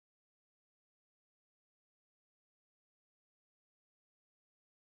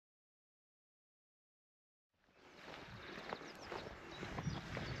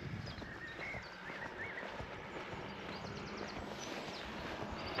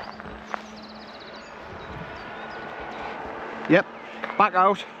Yep, back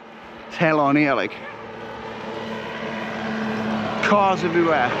out. It's hell on here, like. Cars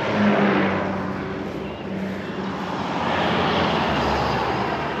everywhere.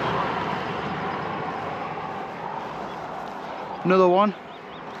 Another one.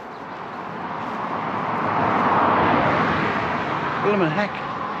 Blimmin' heck.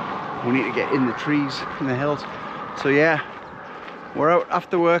 We need to get in the trees, in the hills. So yeah, we're out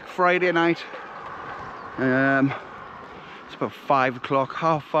after work Friday night. It's about 5 o'clock,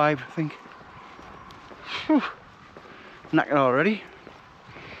 half 5 I think. Whew. Knackered already.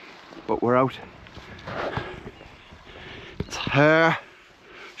 But we're out. It's her.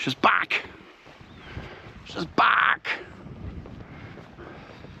 She's back. She's back.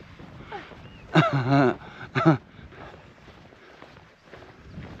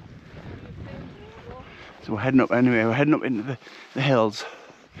 So we're heading up anyway, we're heading up into the hills.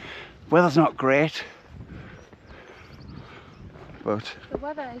 Weather's not great, but the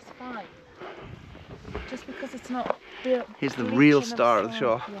weather is fine. Just because it's not real. Here's the real star of the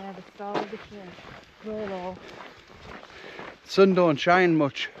show. Yeah, the star of the show. ROLO. Sun don't shine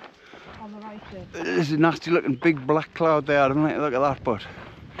much. On the right there. There's a nasty looking big black cloud there. I don't like to look at that, but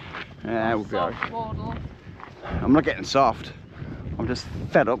yeah, we'll be alright. I'm not getting soft. I'm just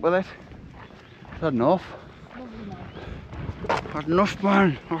fed up with it. I've had enough. I've had enough,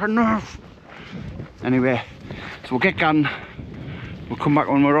 man. I've had enough. Anyway, so we'll get going. We'll come back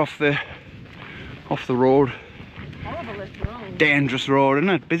when we're off the road. Horrible road. Dangerous road, isn't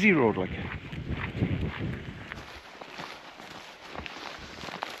it? Busy road, like.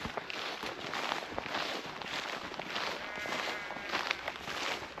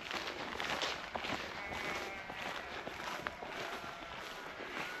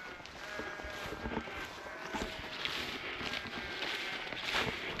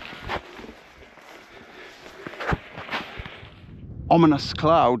 Ominous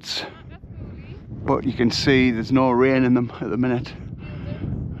clouds, but you can see there's no rain in them at the minute,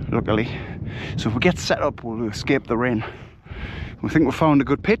 luckily. So if we get set up, we'll escape the rain. We think we've found a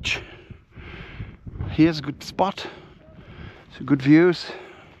good pitch. Here's a good spot. Some good views.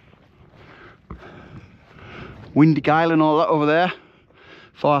 Windy Gyle and all that over there.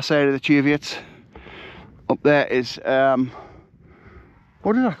 Far side of the Cheviots. Up there is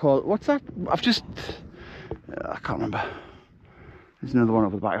what did I call it? What's that? I can't remember. There's another one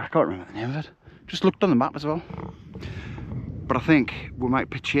over the back. I can't remember the name of it. Just looked on the map as well. But I think we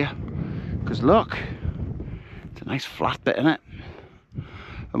might pitch here. Because look, it's a nice flat bit, isn't it?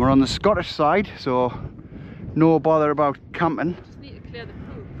 And we're on the Scottish side, so no bother about camping. Just need to clear the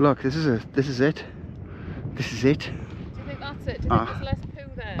poo. Look, this is it. This is it. Do you think that's it? Do you think there's less poo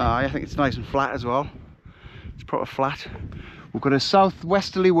there? I think it's nice and flat as well. It's proper flat. We've got a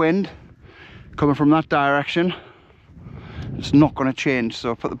southwesterly wind coming from that direction. It's not going to change,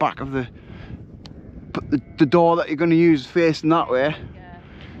 so put the door that you're going to use facing that way, yeah.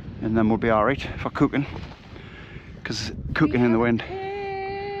 And then we'll be alright for cooking, because cooking in the wind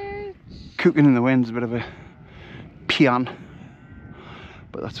is a bit of a pain,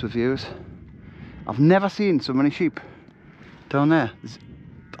 but that's for views. I've never seen so many sheep down there.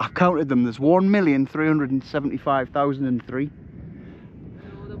 I've counted them. There's 1,375,003.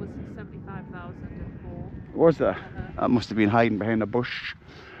 No, there was 75,004. Was there? That must have been hiding behind a bush.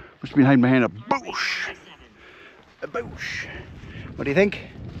 Must have been hiding behind a bush. A bush. What do you think?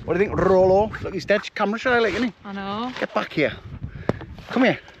 What do you think, Rollo? Look, he's dead camera shy, like, isn't he? I know. Get back here. Come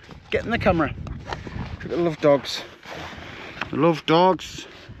here. Get in the camera. They love dogs. They love dogs.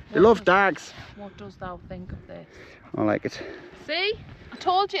 They love dogs. What does thou think of this? I like it. See? I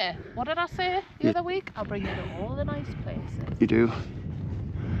told you. What did I say the other week? I'll bring you to all the nice places. You do.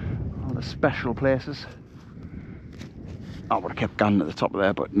 All the special places. I would have kept going at the top of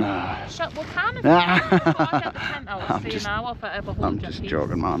there, but no. Shut, well, can if you want. I get the tent out and see now if I ever hold I'm your just peace.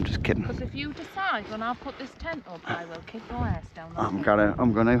 joking, man. I'm just kidding. Because if you decide when I put this tent up, I will kick your ass down the I'm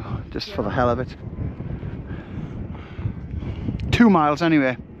gonna, just for the hell of it. 2 miles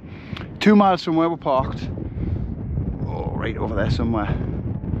anyway. 2 miles from where we're parked. Oh, right over there somewhere.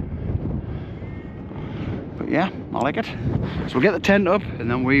 But yeah, I like it. So we'll get the tent up and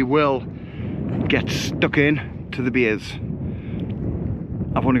then we will get stuck in to the beers.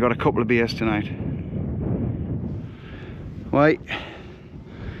 I've only got a couple of beers tonight. Right.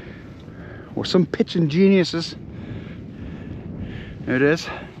 We're some pitching geniuses. There it is.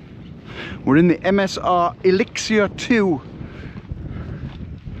 We're in the MSR Elixir 2,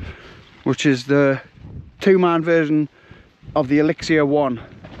 which is the 2-man version of the Elixir 1,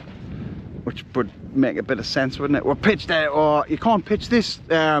 which would make a bit of sense, wouldn't it? We're pitched there, or you can't pitch this,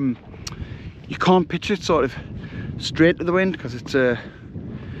 you can't pitch it sort of straight to the wind because it's a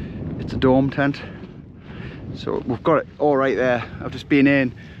dome tent. So we've got it all right there. I've just been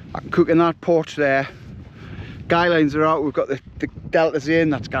in. I can cook in that porch there. Guy lines are out. We've got the deltas in.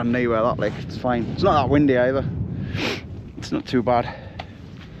 That's gone nowhere. That like it's fine. It's not that windy either. It's not too bad.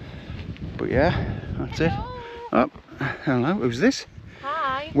 But yeah, that's it. Oh, hello. Who's this?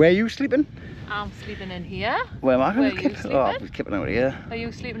 Hi. Where are you sleeping? I'm sleeping in here. Where am I going to Where are you sleep? Oh, I'll be keeping out here. Are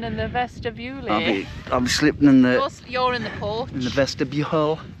you sleeping in the vestibule? I'll be sleeping in the You're in the porch. in the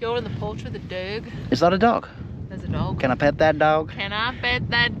vestibule. You're in the porch with a dog. Is that a dog? There's a dog. Can I pet that dog? Can I pet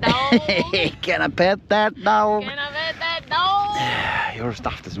that dog? Can I pet that dog? Can I pet that dog? You're as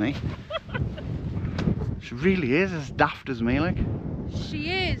daft as me. She really is as daft as me, like. She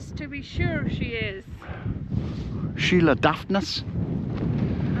is, to be sure she is. Sheila Daftness.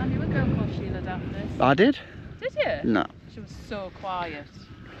 I knew a girl called Sheila Daftness. I did? Did you? No. She was so quiet.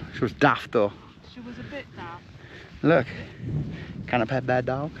 She was daft though. She was a bit daft. Look. Can I pet that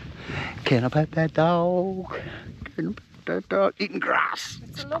dog? Can I pet that dog? Can I pet that dog? Eating grass.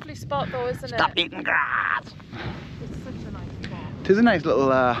 It's a lovely spot though, isn't Stop it? eating grass. It's such a nice spot. It is a nice little,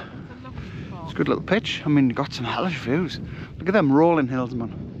 It's a lovely spot. it's a good little pitch. I mean, you've got some hellish views. Look at them rolling hills,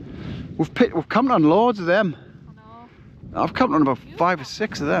 man. We've camped on loads of them. I know. I've camped on about 5 or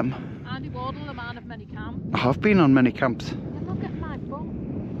 6 of them. Andy Wardle, a man of many camps. I've been on many camps. You're not getting my bum.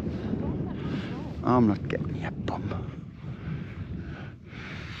 Don't let me go. I'm not getting your bum.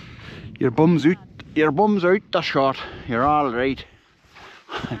 Your bum's out. Your bum's out the shot. You're all right.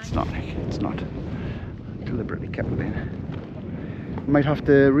 It's not. It's not. Deliberately kept it in. Might have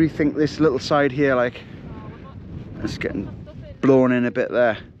to rethink this little side here. Like it's getting blown in a bit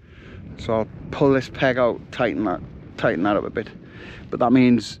there. So I'll pull this peg out, tighten that up a bit. But that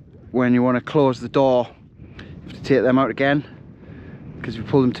means when you want to close the door, you have to take them out again. Because if you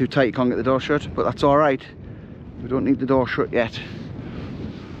pull them too tight, you can't get the door shut. But that's all right. We don't need the door shut yet.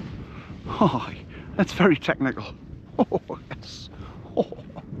 Oh, that's very technical. Oh, yes. Oh.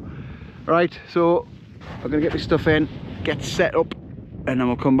 Right, so I'm gonna get my stuff in, get set up, and then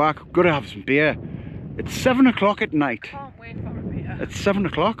we'll come back. Gotta have some beer. It's 7 o'clock at night. Can't wait for a beer. It's 7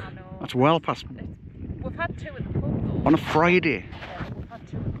 o'clock. I know. That's well past. We've had 2 at the pub though. On a Friday. Yeah, we've had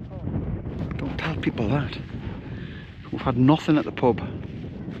 2 at the pub. Don't tell people that. We've had nothing at the pub.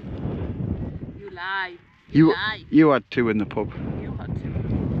 You lie. You lie. You had 2 in the pub. You had 2.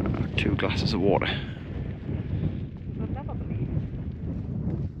 2 glasses of water. We've never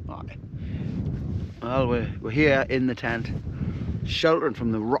been. Right. Well, we're here in the tent, sheltering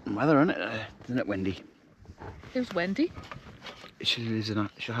from the rotten weather, isn't it, Wendy? Who's Wendy? She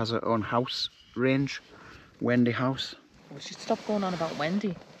has her own house range, Wendy House. We should stop going on about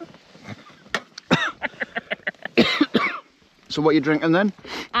Wendy. So what are you drinking then?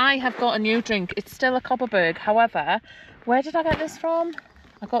 I have got a new drink. It's still a Copperberg. However, where did I get this from?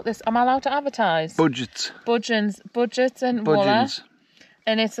 I got this. Am I allowed to advertise? Budgets. Budgets and Waller.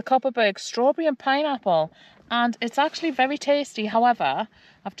 And it's a Copperberg strawberry and pineapple. And it's actually very tasty. However,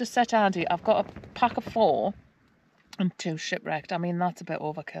 I've just said to Andy, I've got a pack of 4 and 2 shipwrecked. I mean, that's a bit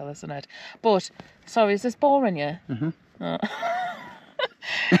overkill, isn't it? But, sorry, is this boring you? Mm-hmm. Oh.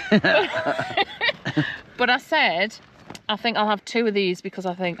 But I said, I think I'll have 2 of these because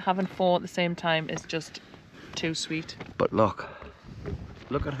I think having 4 at the same time is just too sweet. But look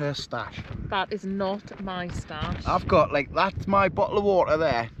at her stash. That is not my stash. I've got, like, that's my bottle of water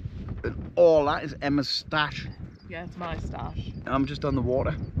there. And all that is Emma's stash. Yeah, it's my stash. I'm just on the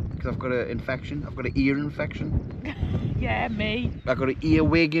water because I've got an infection. I've got an ear infection. Yeah, me. I got an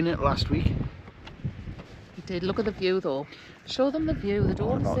earwig in it last week. You did. Look at the view though. Show them the view. They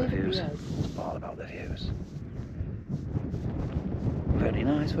don't want to see the views. It's all about the views. Very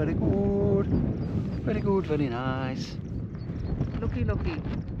nice, very good. Very good, very nice. Lucky.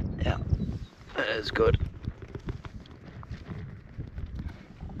 Yeah, that is good.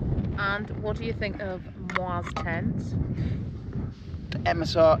 And what do you think of Moa's tent? The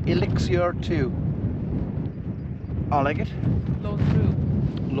MSR Elixir 2. I like it. Loads of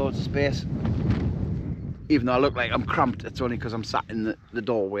room. Loads of space. Even though I look like I'm cramped, it's only because I'm sat in the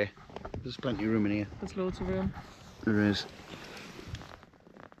doorway. There's plenty of room in here. There's loads of room. There is.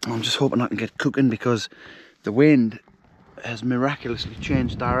 I'm just hoping I can get cooking because the wind has miraculously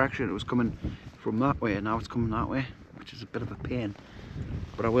changed direction. It was coming from that way and now it's coming that way, which is a bit of a pain.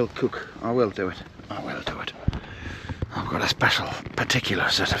 But I will cook. I will do it. I will do it. I've got a special, particular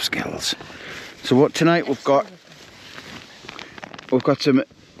set of skills. So what tonight we've got some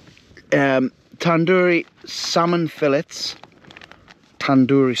tandoori salmon fillets,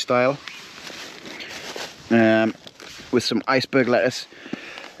 tandoori style, with some iceberg lettuce.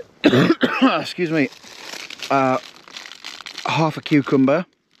 Excuse me. half a cucumber.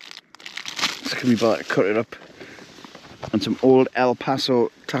 So can we better cut it up. And some old El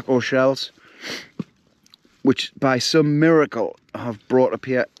Paso taco shells, which by some miracle have brought up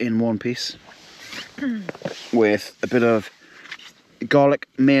here in one piece. With a bit of garlic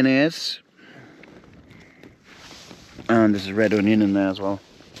mayonnaise. And there's a red onion in there as well.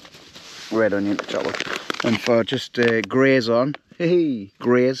 Red onion chocolate. And for just graze on, hey,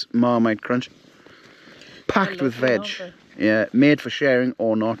 graze, Marmite Crunch. Packed with veg. Yeah, made for sharing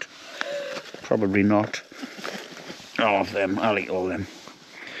or not. Probably not. All of them, I'll eat all of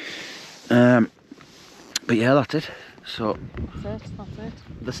them. But yeah, that's it. So, That's it.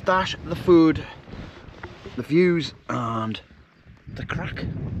 the stash, the food, the views, and the crack.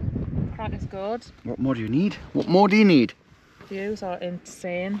 Crack is good. What more do you need? What more do you need? Views are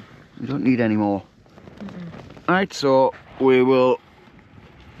insane. You don't need any more. Alright, so we will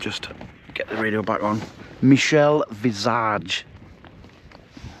just get the radio back on. Michel Visage.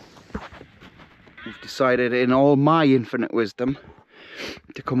 We've decided in all my infinite wisdom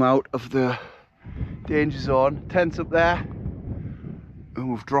to come out of the danger zone. Tent's up there.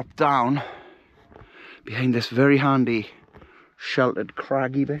 And we've dropped down behind this very handy sheltered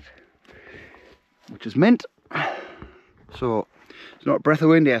craggy bit, which is mint. So there's not a breath of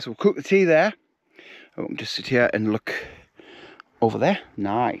wind here, so we'll cook the tea there. I can just sit here and look over there.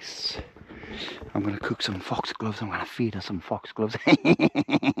 Nice. I'm going to cook some foxgloves. I'm going to feed her some foxgloves.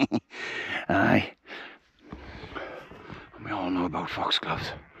 Aye. We all know about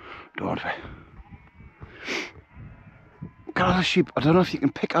foxgloves, don't we? Look at all the sheep. I don't know if you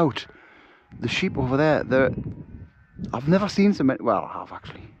can pick out the sheep over there. I've never seen so many. Well, I have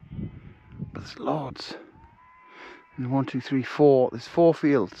actually. But there's loads. And 1, 2, 3, 4. There's 4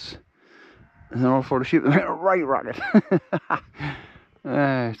 fields. And they're all full of sheep. They're right ragged.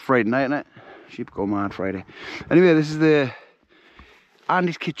 It's Friday night, isn't it? Sheep go mad Friday. Anyway, this is the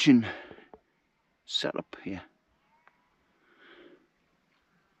Andy's kitchen setup here.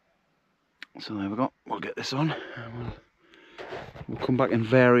 So there we go. We'll get this on. And we'll come back in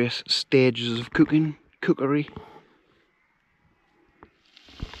various stages of cooking, cookery.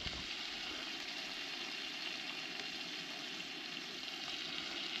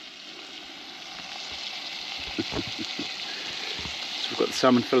 So we've got the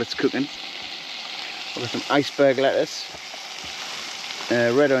salmon fillets cooking. We've got some iceberg lettuce,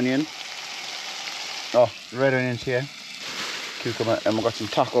 red onion. Oh, red onions here. Cucumber, and we've got some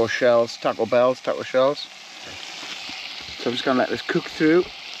taco shells, taco shells. So I'm just going to let this cook through.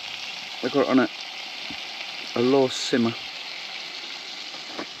 We've got it on a low simmer.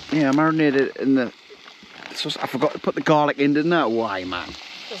 Yeah, I marinated in the sauce. I forgot to put the garlic in, didn't I? Why, man?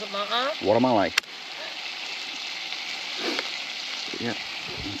 Doesn't matter. What am I like? But yeah,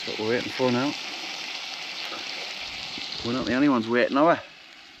 that's what we're waiting for now. We're not the only ones waiting, are we?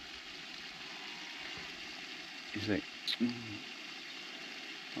 He's like,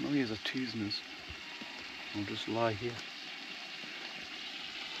 I know he has a teasing us. I'll just lie here.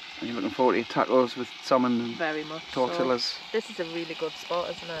 Are you looking forward to your tacos with salmon and very much tortillas? So. This is a really good spot,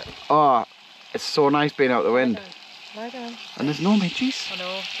 isn't it? Oh, it's so nice being out the wind. Lie down. And there's no midges. I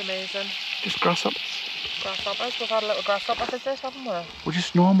know, it's amazing. Just grasshoppers. Grasshoppers, we've had a little grasshopper visit, haven't we? We're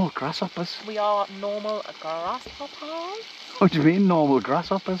just normal grasshoppers. We are normal grasshoppers. What do you mean, normal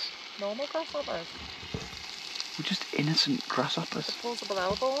grasshoppers? Normal grasshoppers. We're just innocent grasshoppers. Disposable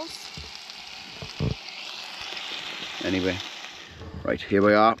elbows. Anyway, right, here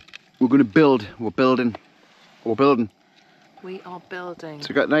we are. We're going to build. We're building. We're building. We are building. So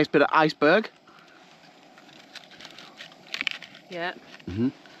we've got a nice bit of iceberg. Yeah.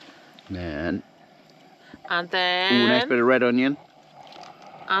 And then. Ooh, nice bit of red onion.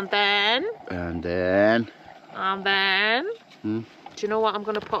 And then. Do you know what I'm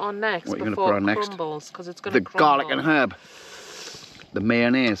going to put on next? What are you going to put on next? Crumbles, because it's going to crumble. The garlic and herb. The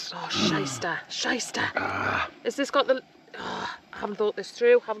mayonnaise. Oh, shyster. Has this got the... Oh, I haven't thought this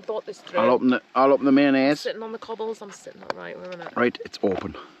through. I'll open the mayonnaise. I'm sitting on the cobbles. I'm sitting on right. Wait a minute. Right, it's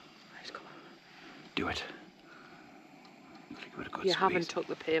open. Right, come on. Do it. Give it a good you squeeze. Haven't took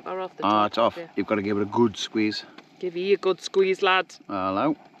the paper off the top. Ah, it's off. You've got to give it a good squeeze. Give you a good squeeze, lad.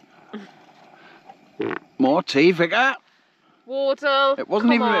 Hello. More tea, Vicar. Water. It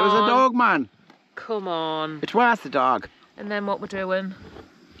wasn't even. It was a dog, man. Come on. It's worth the dog. And then what we're doing?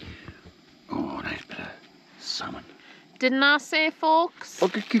 Oh, nice bit of salmon. Didn't I say, folks? Oh,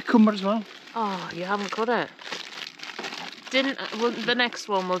 cucumber as well. Oh, you haven't cut it. Well, the next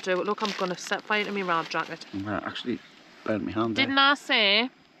one we'll do it. Look, I'm going to set fire to my rad jacket. That actually burnt my hand. Didn't I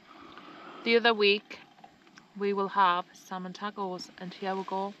say the other week we will have salmon tacos? And here we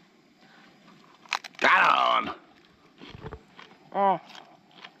go. Get on! Oh,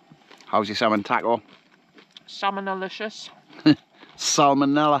 How's your salmon taco? salmonalicious.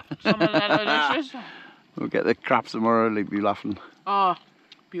 Salmonella. Salmonella-licious. We'll get the craps tomorrow, they'll be laughing. Oh,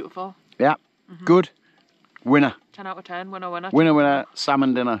 beautiful. Yeah, good. Winner. 10 out of 10, winner, winner. Winner, winner,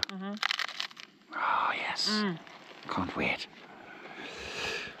 salmon dinner. Oh, yes. Can't wait.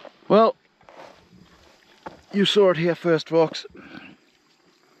 Well, you saw it here first, folks.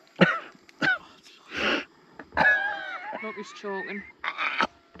 Look, he's choking.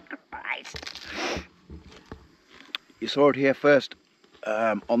 You saw it here first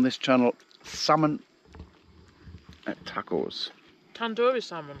on this channel. Salmon tacos. Tandoori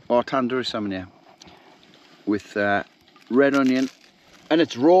salmon. Or tandoori salmon, yeah. With red onion. And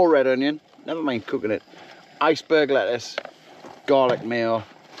it's raw red onion. Never mind cooking it. Iceberg lettuce. Garlic mayo.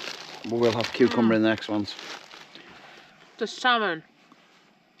 We'll have cucumber in the next ones. The salmon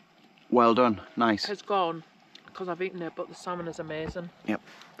Well done. Nice. has gone because I've eaten it, but the salmon is amazing. Yep.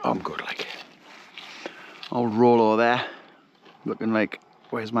 I'm good, like. Old Rolo there. Looking like,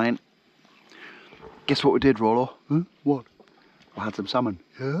 where's mine? Guess what we did, Rolo? Huh? What? We had some salmon.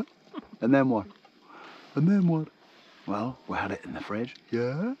 Yeah? And then what? And then what? Well, we had it in the fridge.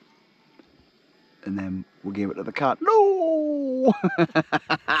 Yeah? And then we gave it to the cat. No!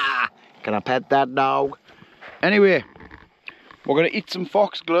 Can I pet that dog? Anyway, we're going to eat some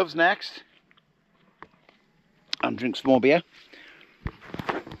foxgloves next. And drink some more beer.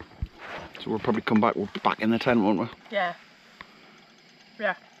 So we'll probably come back, we'll be back in the tent, won't we? Yeah.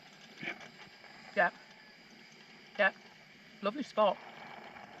 Yeah. Yeah. Yeah. Lovely spot.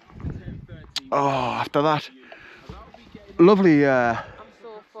 Oh, after that, lovely, I'm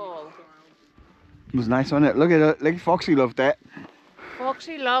so full. it was nice, wasn't it? Look at it, like Foxy loved it.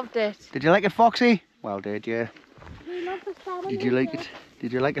 Foxy loved it. Did you like it, Foxy? Well, did you? He loved the salmon. Did you like it?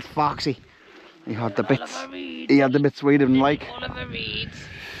 Did you like it, Foxy? He had the bits. Oliver Reed. He had the bits we didn't like. Oliver Reed.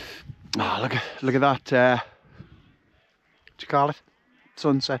 Oh, look at that. What do you call it?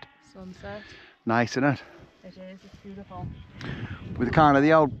 Sunset. Sunset. Nice, isn't it? It is. It's beautiful. With kind of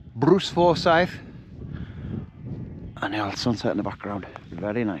the old Bruce Forsyth and the old sunset in the background.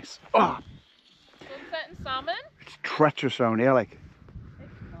 Very nice. Oh, Sunset and salmon. it's treacherous around here, like.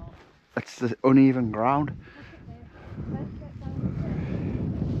 It's not. It's the uneven ground.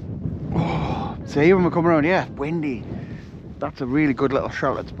 Oh, see, when we come around here, windy. That's a really good little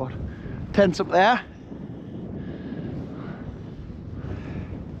sheltered spot. Tents up there.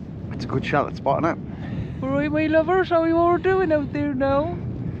 It's a good sheltered spot, isn't it? Right, my lovers, how you all doing out there now?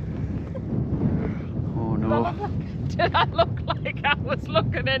 Oh no. Did I look like I was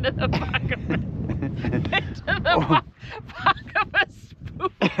looking into the back of the, into the back of a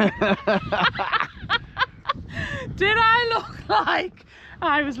spoon? Did I look like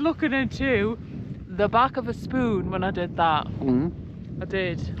I was looking into the back of a spoon when I did that? I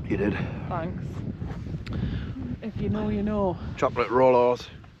did. You did. Thanks. If you know, you know. Chocolate Rolos.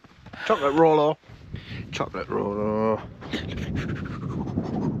 Chocolate Rolo. Chocolate Rolo.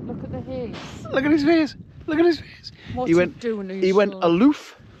 Look at the haze. Look at his face. Look at his face. What's he went doing? He went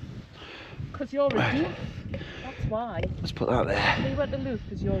aloof. Because you're a doof. That's why. Let's put that there. He went aloof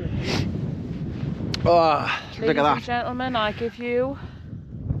because you're a doof. Oh, look Ladies at and that. gentlemen, I give you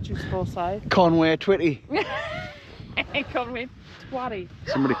juice Forsyth. Conway Twitty. Conway Twatty.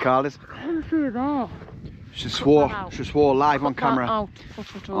 Somebody called it. Oh, She swore live on camera. Out.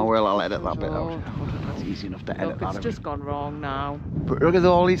 Oh well, I'll edit that bit out. That's easy enough to edit Look, that it's out. just gone wrong now. But look at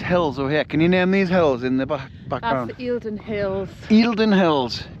all these hills over here. Can you name these hills in the background? That's the Eildon Hills. Eildon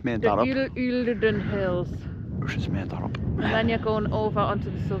Hills. Made The that up. Eildon Hills. She's made that up. And then you're going over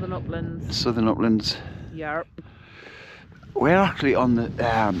onto the southern uplands. Southern Uplands. Yep. We're actually on the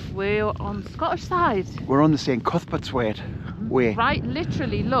We're on the Scottish side. we're on the St. Cuthbert's way. Right,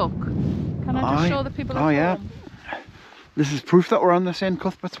 literally, look. Can I just show the people at yeah. home? This is proof that we're on the St.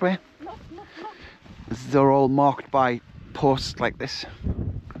 Cuthbert's way. Look, look, look. They're all marked by posts like this.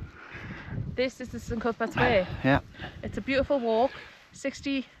 This is the St. Cuthbert's Way. Yeah. It's a beautiful walk.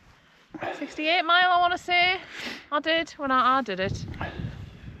 68 mile, I want to say. I did when I did it.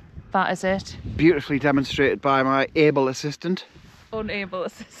 That is it. Beautifully demonstrated by my able assistant. Unable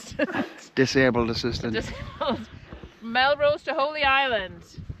assistant. Disabled assistant. Disabled. Melrose to Holy Island.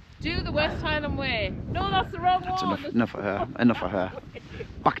 Do the West Highland Way. No, that's the wrong That's one. enough of her. Enough of her.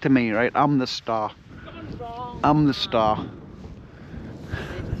 Back to me, right? I'm the star. Wrong. I'm the star.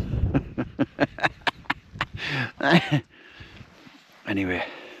 Anyway,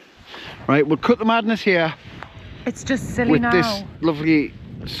 right, we'll cut the madness here. It's just silly with now. this lovely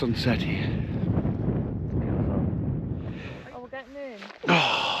sunset here. Oh, we're getting in.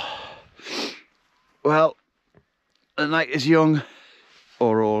 Well,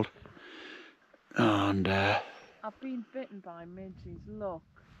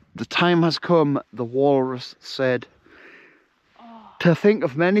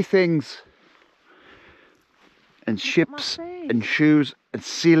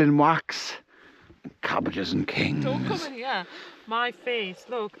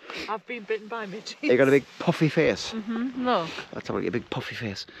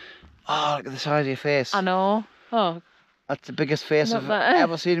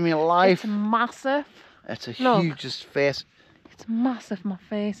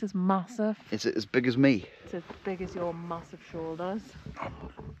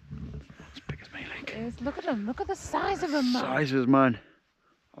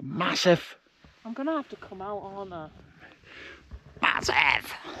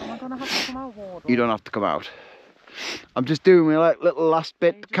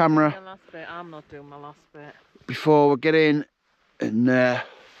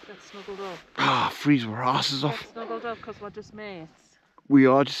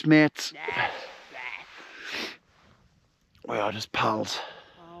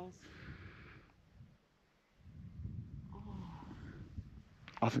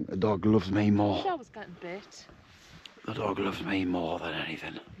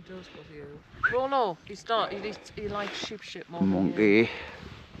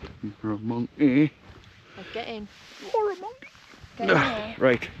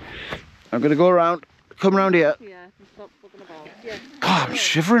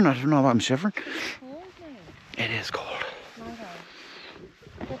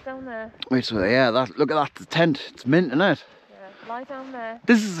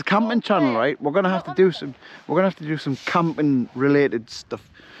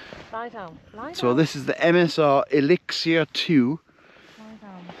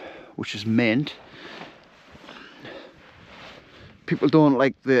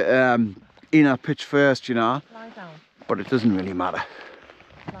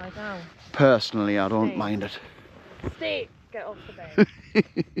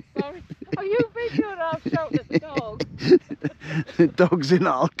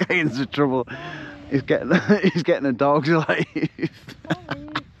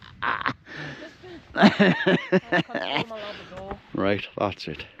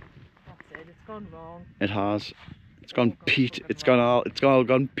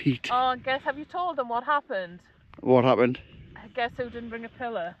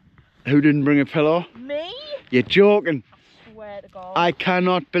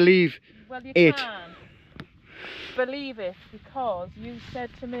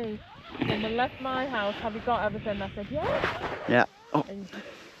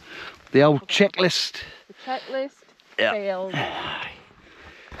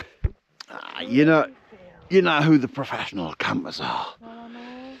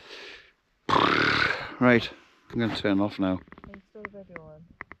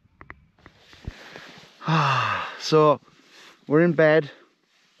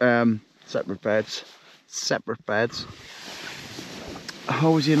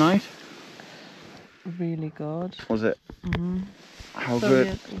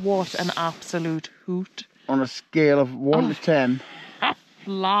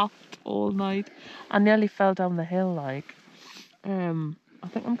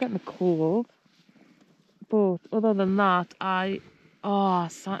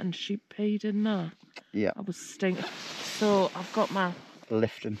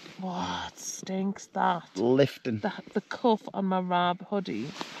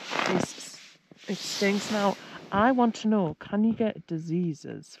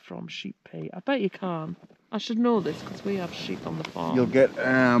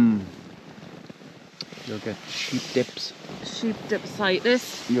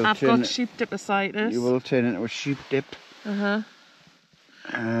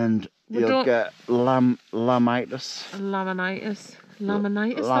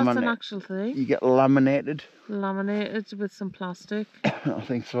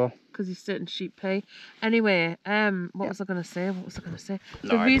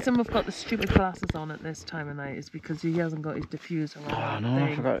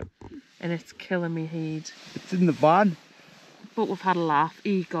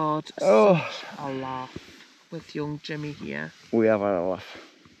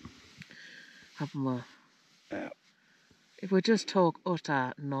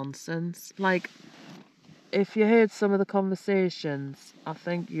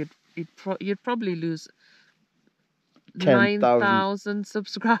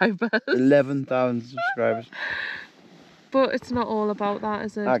 But it's not all about that,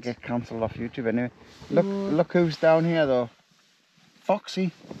 is it? I get cancelled off YouTube anyway. Look who's down here though.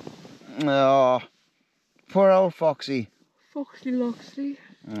 Foxy. Oh, poor old Foxy. Foxy Loxy.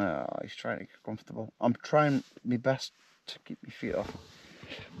 Oh, he's trying to get comfortable. I'm trying my best to keep my feet off.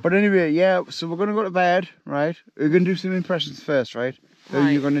 But anyway, yeah, so we're going to go to bed, right? We're going to do some impressions first, right? Who are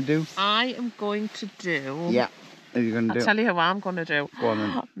you going to do? I am going to do... Yeah. Who are you going to do? I'll tell you who I'm going to do. Go on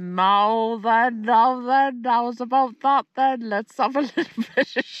then. Now then, how's about that then? Let's have a little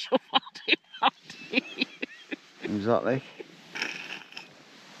bit of shawty. Who's that like?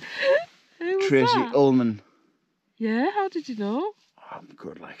 Who was Tracy that? Ullman. Yeah, how did you know? I'm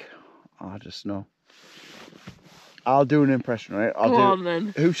good, like. I just know. I'll do an impression, right? Go on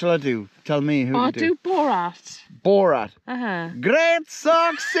then. Who shall I do? Tell me who I'll to do. do Borat. Borat. Great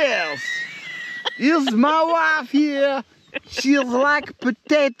success! Here's my wife here. She's like a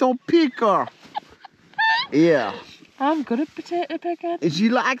potato picker. Yeah. I'm good at potato picking. She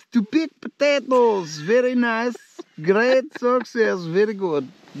likes to pick potatoes. Very nice. Great success. Very good.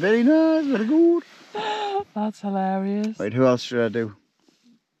 Very nice. Very good. That's hilarious. Wait, who else should I do?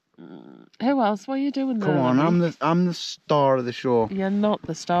 Who else? What are you doing there? Come on, I'm the star of the show. You're not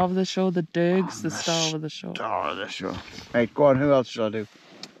the star of the show. The Doug's the star of the show. Star of the show. Right, go on. Who else should I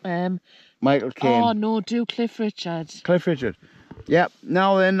do? Michael Caine. Oh no, do Cliff Richard. Cliff Richard. Yep.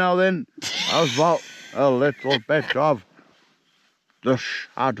 Now then. How's about a little bit of the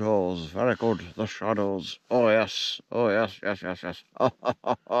shadows? Very good. The shadows. Oh yes. Oh yes.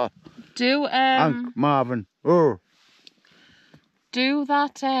 Do Hank Marvin. Oh. Do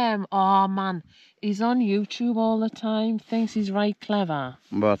that, oh man, he's on YouTube all the time, thinks he's right clever.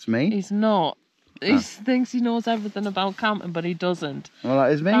 That's me. He's not. He thinks he knows everything about camping, but he doesn't. Well,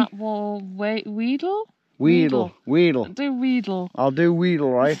 that is me. That will Weedle? Weedle. Do Weedle. I'll do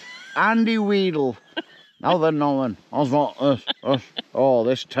Weedle, right? Andy Weedle. Now then. How's about this? Oh,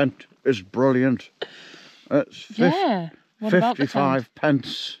 this tent is brilliant. It's 55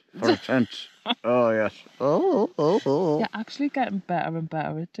 pence for a tent. Oh, yes. Oh. You're actually getting better and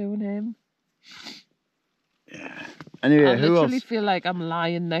better at doing him. Yeah. Anyway, who else? I literally feel like I'm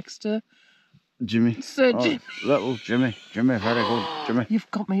lying next to Jimmy. Sir Jimmy. Little Jimmy. Very good, Jimmy. You've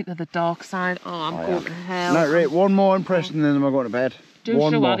got me to the dark side. Oh, I'm going to hell. No, right, one more impression, then I'm going to bed. Do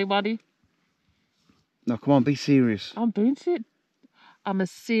Waddy. No, come on, be serious. I'm being serious. I'm as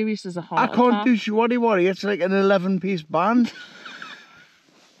serious as a heart I can't do Waddy. It's like an 11-piece band.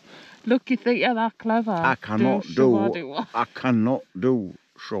 Look, you think you're that clever. I cannot do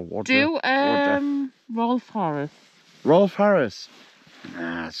Shawaddy. Do Rolf Harris. Rolf Harris.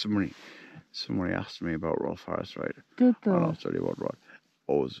 Nah, somebody asked me about Rolf Harris, right? Good though. And I'll tell you what, right?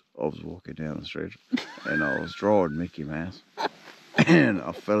 I was walking down the street and I was drawing Mickey Mouse and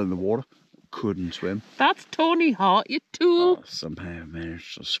I fell in the water. Couldn't swim. That's Tony Hart, you tool. Somehow I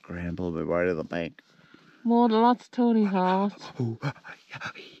managed to scramble my way to the bank. Well, that's Tony Hart.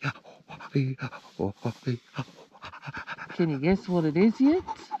 Can you guess what it is yet?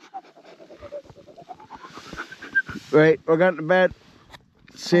 Right, we're going to bed.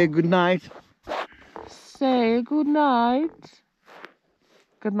 Say good night. Say good night.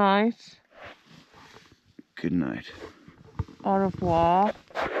 Good night. Good night. Au revoir.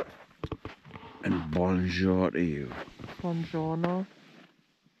 And bonjour to you. Buongiorno.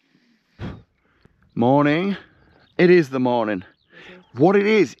 Morning. It is the morning. What it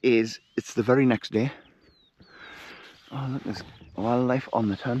is it's the very next day. Oh look, there's wildlife on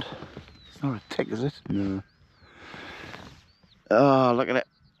the tent. It's not a tick, is it? No. Oh, look at it.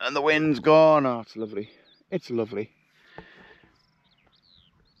 And the wind's gone. Oh, it's lovely. It's lovely.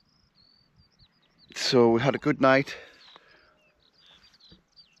 So we had a good night.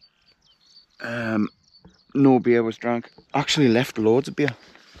 No beer was drank. Actually left loads of beer.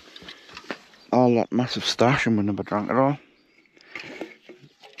 All that massive stash and we never drank it all.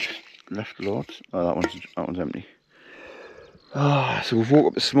 Left loads. Oh, that one's empty. Oh, so we've woke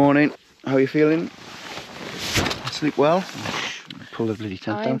up this morning. How are you feeling? Sleep well? Pull the bloody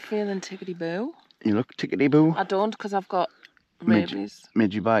tent down. I'm feeling tickety-boo. You look tickety-boo? I don't, because I've got rabies.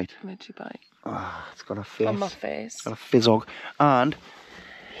 Made you bite? Made you bite. Oh, it's got a face. On my face. It's got a fizzog. And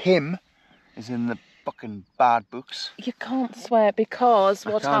him is in the fucking bad books. You can't swear because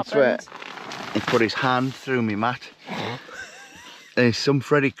what happened? He put his hand through me mat. And he's some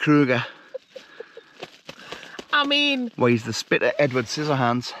Freddy Krueger. I mean... Well, he's the Spitter Edward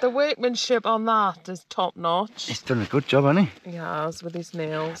Scissorhands. The workmanship on that is top notch. He's done a good job, hasn't he? He has, with his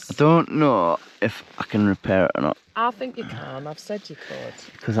nails. I don't know if I can repair it or not. I think you can. I've said you could.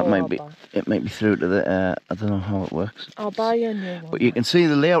 Because that might be, it might be through to the, I don't know how it works. I'll buy you a new one. But you can see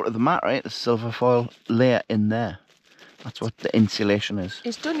the layout of the mat, right? The silver foil layer in there. That's what the insulation is.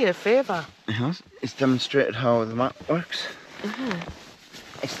 He's done you a favour. It has. It's demonstrated how the mat works.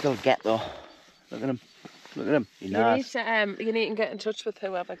 I still get though. Look at him. Look at him. He's nice. You need to get in touch with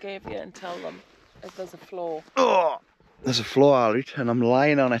whoever gave you and tell them if there's a flaw. Oh, there's a flaw, Alright, and I'm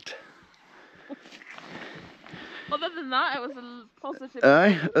lying on it. Other than that, it was a positive.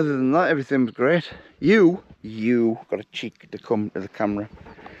 Aye, other than that, everything was great. You got a cheek to come to the camera.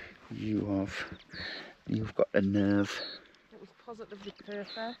 You've got a nerve. It was positively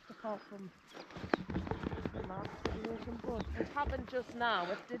perfect, apart from the last situation, but it happened just now.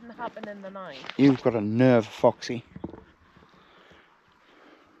 It didn't happen in the night. You've got a nerve, Foxy.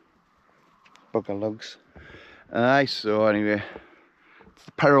 Bugger lugs. Aye, so anyway, it's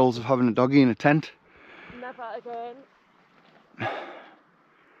the perils of having a doggy in a tent. Never again.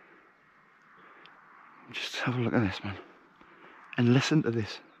 Just have a look at this, man. And listen to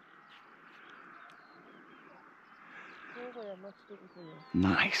this.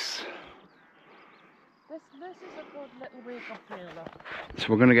 Nice. This is a good little wake up here, look. So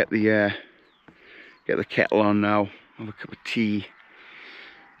we're gonna get the kettle on now. Have a cup of tea.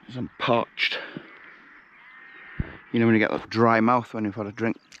 Some parched. You know when you get that dry mouth when you've had a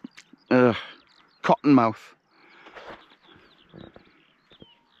drink. Ugh. Cotton mouth.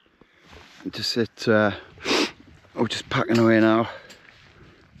 Just we're just packing away now.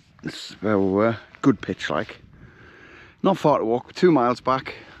 This is where we were. Good pitch, like. Not far to walk, 2 miles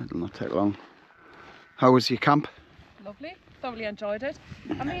back. It'll not take long. How was your camp? Lovely. Thoroughly enjoyed it.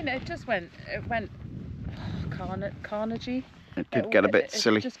 I mean, it went carnagey. It did get a bit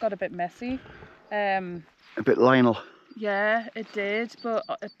silly. It just got a bit messy. A bit Lionel. Yeah, it did, but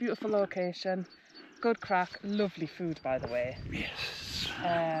a beautiful location. Good crack, lovely food by the way. Yes.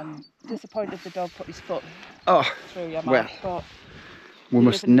 Disappointed the dog put his foot through your mouth, but we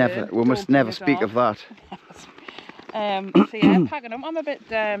must never speak of that. So yeah, packing up. I'm a bit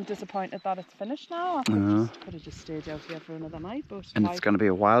disappointed that it's finished now. I could have just stayed out here for another night, but it's going to be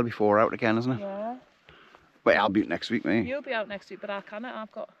a while before we're out again, isn't it? Yeah. Wait, I'll be out next week, mate. You'll be out next week, but I can't.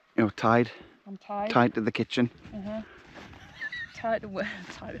 I've got. You're tied. I'm tied. Tied to the kitchen. Tied to the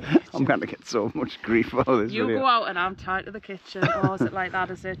kitchen. I'm going to get so much grief for this You video. go out and I'm tied to the kitchen. Or is it like that?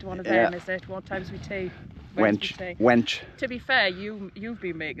 Is it one of them? Is it what time's we tea? Wench. To be fair, you've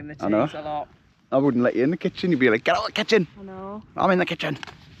been making the teas a lot. I wouldn't let you in the kitchen. You'd be like, get out of the kitchen. I know. I'm in the kitchen.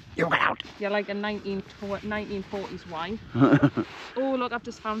 You get out. You're like a 1940s wife. Oh look, I've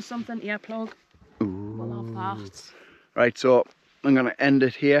just found something. Earplug. Ooh. We'll have that. Right, so I'm going to end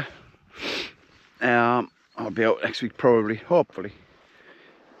it here. I'll be out next week probably, hopefully.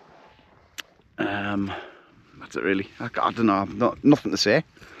 That's it really. I don't know, I've nothing to say.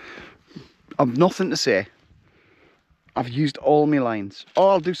 I've nothing to say. I've used all my lines. Oh,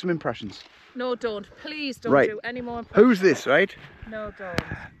 I'll do some impressions. No, don't. Please don't do any more impressions. Who's this, right? No, don't.